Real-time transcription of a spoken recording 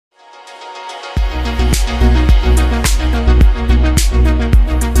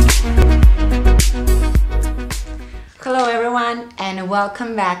everyone, and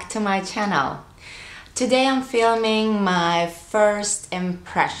welcome back to my channel. Today I'm filming my first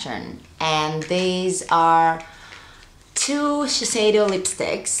impression, and these are two Shiseido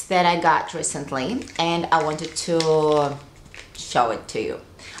lipsticks that I got recently, and I wanted to show it to you.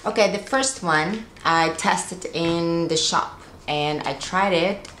 Okay, the first one I tested in the shop and I tried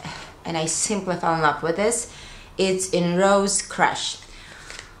it and I simply fell in love with this. It's in Rose Crush.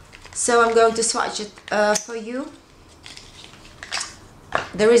 So I'm going to swatch it for you.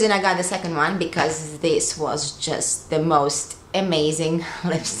 The reason I got the second one because this was just the most amazing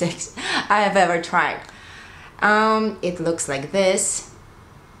lipsticks I have ever tried. It looks like this.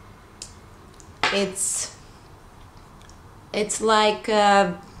 It's like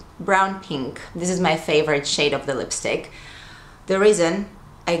brown pink. This is my favorite shade of the lipstick. The reason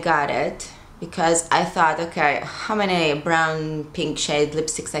I got it because I thought, okay, how many brown pink shade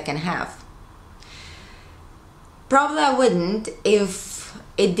lipsticks I can have? Probably I wouldn't if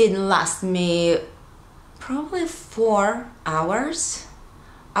it didn't last me probably 4 hours.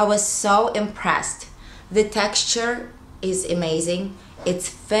 I was so impressed. The texture is amazing.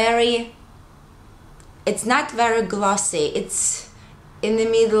 It's not very glossy. It's in the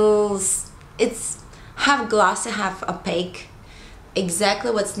middle. It's half glossy, half opaque.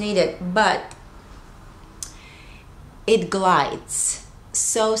 Exactly what's needed, but it glides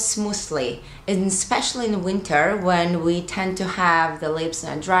so smoothly, and especially in winter when we tend to have the lips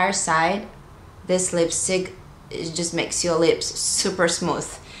on a drier side. This lipstick, it just makes your lips super smooth.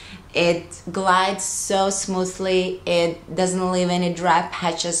 It glides so smoothly, it doesn't leave any dry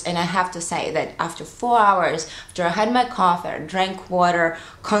patches, and I have to say that after 4 hours, after I had my coffee, drank water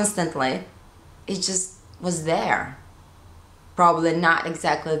constantly, it just was there. Probably not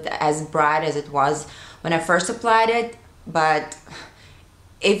exactly as bright as it was when I first applied it, but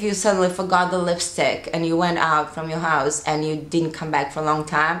if you suddenly forgot the lipstick and you went out from your house and you didn't come back for a long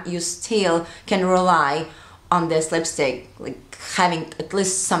time, you still can rely on this lipstick, like having at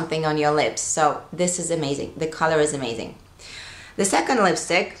least something on your lips. So this is amazing. The color is amazing. The second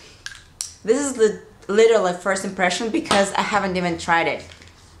lipstick, this is the literally first impression because I haven't even tried it,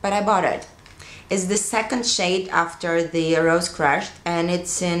 but I bought it. It's the second shade after the Rose Crush, and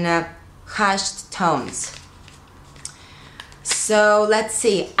it's in hushed tones. So let's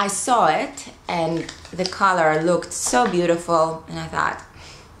see. I saw it and the color looked so beautiful, and I thought,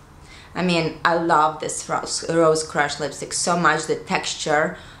 I mean, I love this Rose Crush lipstick so much, the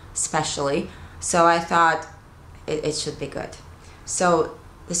texture especially. So I thought it should be good. So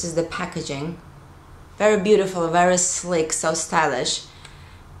this is the packaging. Very beautiful, very sleek, so stylish.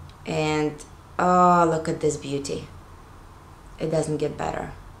 And oh, look at this beauty. It doesn't get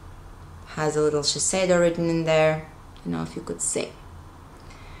better. Has a little Shiseido written in there. I don't know if you could see.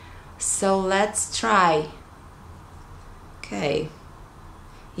 So let's try. Okay.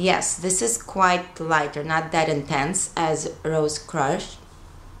 Yes, this is quite lighter, not that intense as Rose Crush.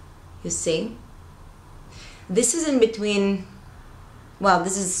 You see? This is in between, well,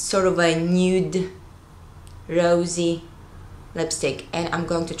 this is sort of a nude, rosy lipstick, and I'm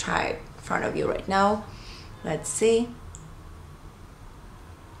going to try it in front of you right now. Let's see.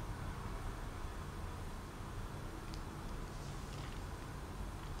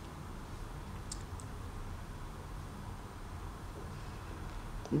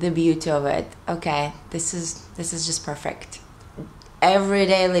 The beauty of it. Okay, this is just perfect.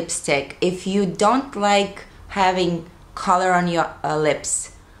 Everyday lipstick. If you don't like having color on your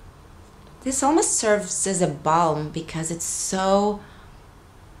lips, this almost serves as a balm because it's so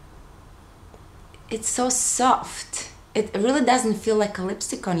soft. It really doesn't feel like a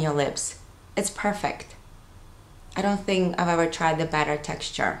lipstick on your lips. It's perfect. I don't think I've ever tried the better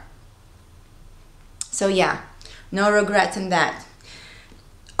texture. So yeah, no regrets in that.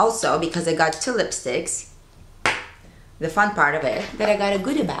 Also, because I got two lipsticks, the fun part of it, that I got a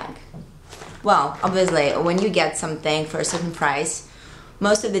goodie bag. Well, obviously, when you get something for a certain price,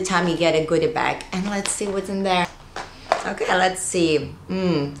 most of the time you get a goodie bag. And let's see what's in there. Okay, let's see.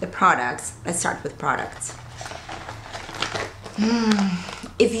 The products. Let's start with products.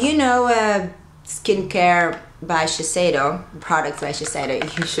 If you know skincare by Shiseido, products by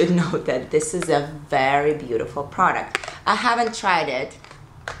Shiseido, you should know that this is a very beautiful product. I haven't tried it.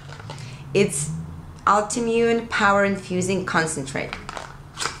 It's Ultimune Power Infusing Concentrate.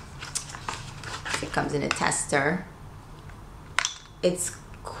 It comes in a tester. It's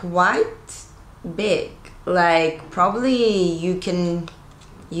quite big. Like, probably you can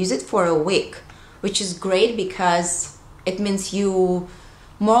use it for a week, which is great because it means you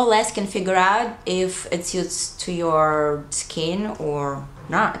more or less can figure out if it suits to your skin or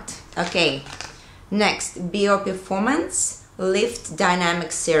not. Okay, next, Bio Performance Lift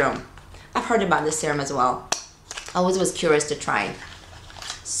Dynamic Serum. I've heard about this serum as well. I always was curious to try it.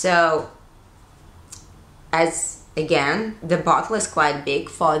 So, as again, the bottle is quite big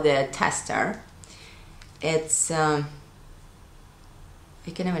for the tester. It's, I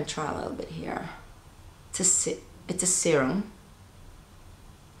can even try a little bit here. It's a serum.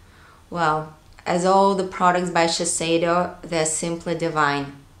 Well, as all the products by Shiseido, they're simply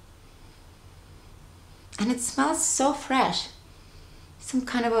divine. And it smells so fresh. Some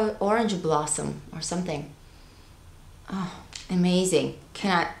kind of an orange blossom or something. Oh, amazing.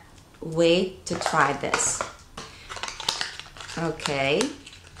 Cannot wait to try this. Okay.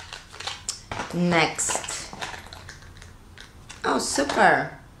 Next. Oh,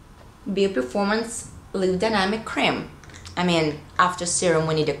 super. Be Performance Lift Dynamic Cream. I mean, after serum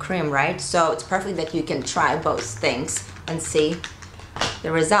we need a cream, right? So it's perfect that you can try both things and see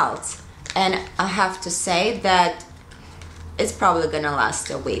the results. And I have to say that it's probably gonna last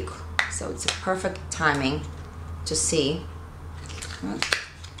a week. So it's a perfect timing to see.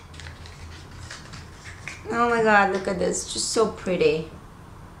 Oh my god, look at this, just so pretty.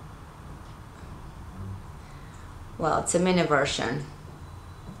 Well, it's a mini version.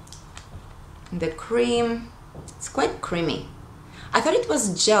 The cream, it's quite creamy. I thought it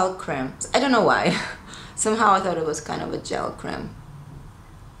was gel cream. I don't know why. Somehow I thought it was kind of a gel cream.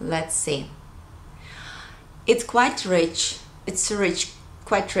 Let's see. It's quite rich. It's rich,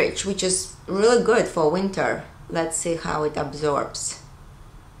 quite rich, which is really good for winter. Let's see how it absorbs.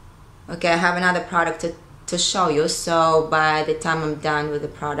 Okay, I have another product to show you, so by the time I'm done with the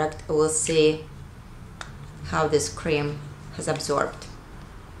product, we'll see how this cream has absorbed.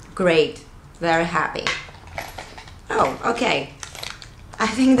 Great, very happy. Oh, okay. I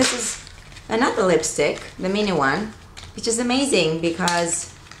think this is another lipstick, the mini one, which is amazing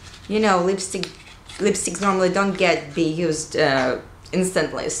because, you know, lipsticks normally don't be used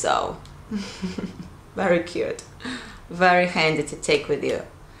instantly, so very cute, very handy to take with you.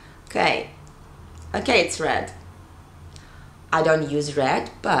 Okay, it's red. I don't use red,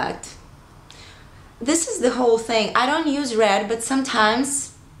 but this is the whole thing. I don't use red, but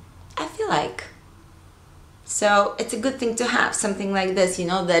sometimes I feel like. So it's a good thing to have something like this, you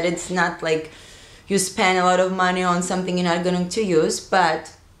know, that it's not like you spend a lot of money on something you're not going to use,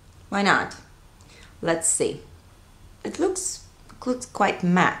 but why not? Let's see. It looks quite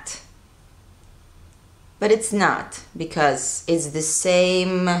matte, but it's not, because it's the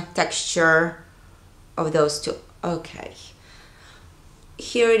same texture of those two. Okay,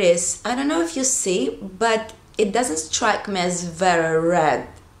 here it is. I don't know if you see, but it doesn't strike me as very red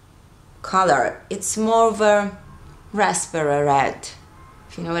color. It's more of a raspberry red,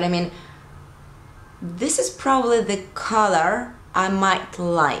 if you know what I mean. This is probably the color I might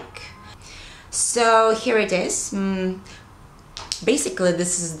like. So here it is. Basically,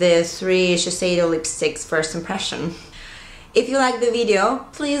 this is the 3 Shiseido lipsticks first impression. If you like the video,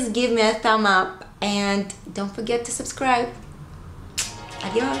 please give me a thumb up and don't forget to subscribe.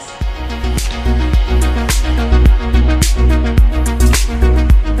 Adios.